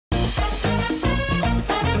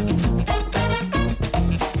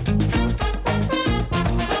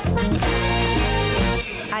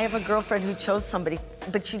have a girlfriend who chose somebody,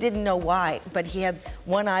 but she didn't know why, but he had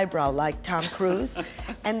one eyebrow like Tom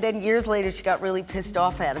Cruise. And then years later, she got really pissed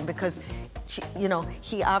off at him because, you know,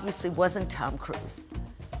 he obviously wasn't Tom Cruise.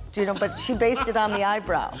 You know, but she based it on the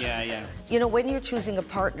eyebrow. Yeah, yeah. You know, when you're choosing a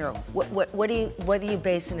partner, what are you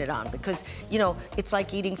basing it on? Because, you know, it's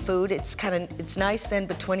like eating food. It's nice then,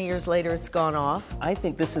 but 20 years later, it's gone off. I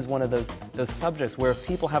think this is one of those subjects where if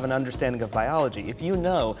people have an understanding of biology, if you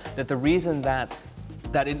know that the reason that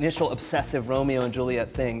initial obsessive Romeo and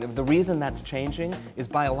Juliet thing, the reason that's changing is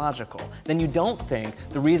biological. Then you don't think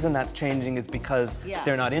the reason that's changing is because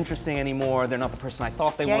they're not interesting anymore, they're not the person I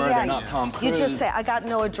thought they were, they're not Tom Cruise. You just say, I got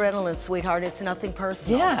no adrenaline, sweetheart, it's nothing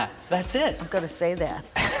personal. Yeah, that's it. I'm gonna say that.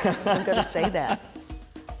 I'm gonna say that.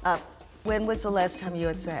 When was the last time you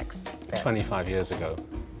had sex? 25 years ago.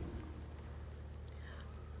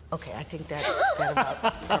 Okay, I think that about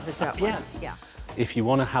covers that one. Yeah. If you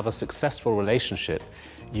want to have a successful relationship,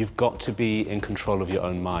 you've got to be in control of your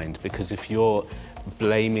own mind, because if you're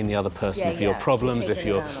blaming the other person for your problems, if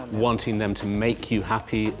you're wanting them to make you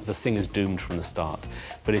happy, the thing is doomed from the start.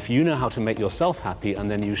 But if you know how to make yourself happy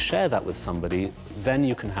and then you share that with somebody, then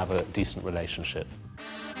you can have a decent relationship.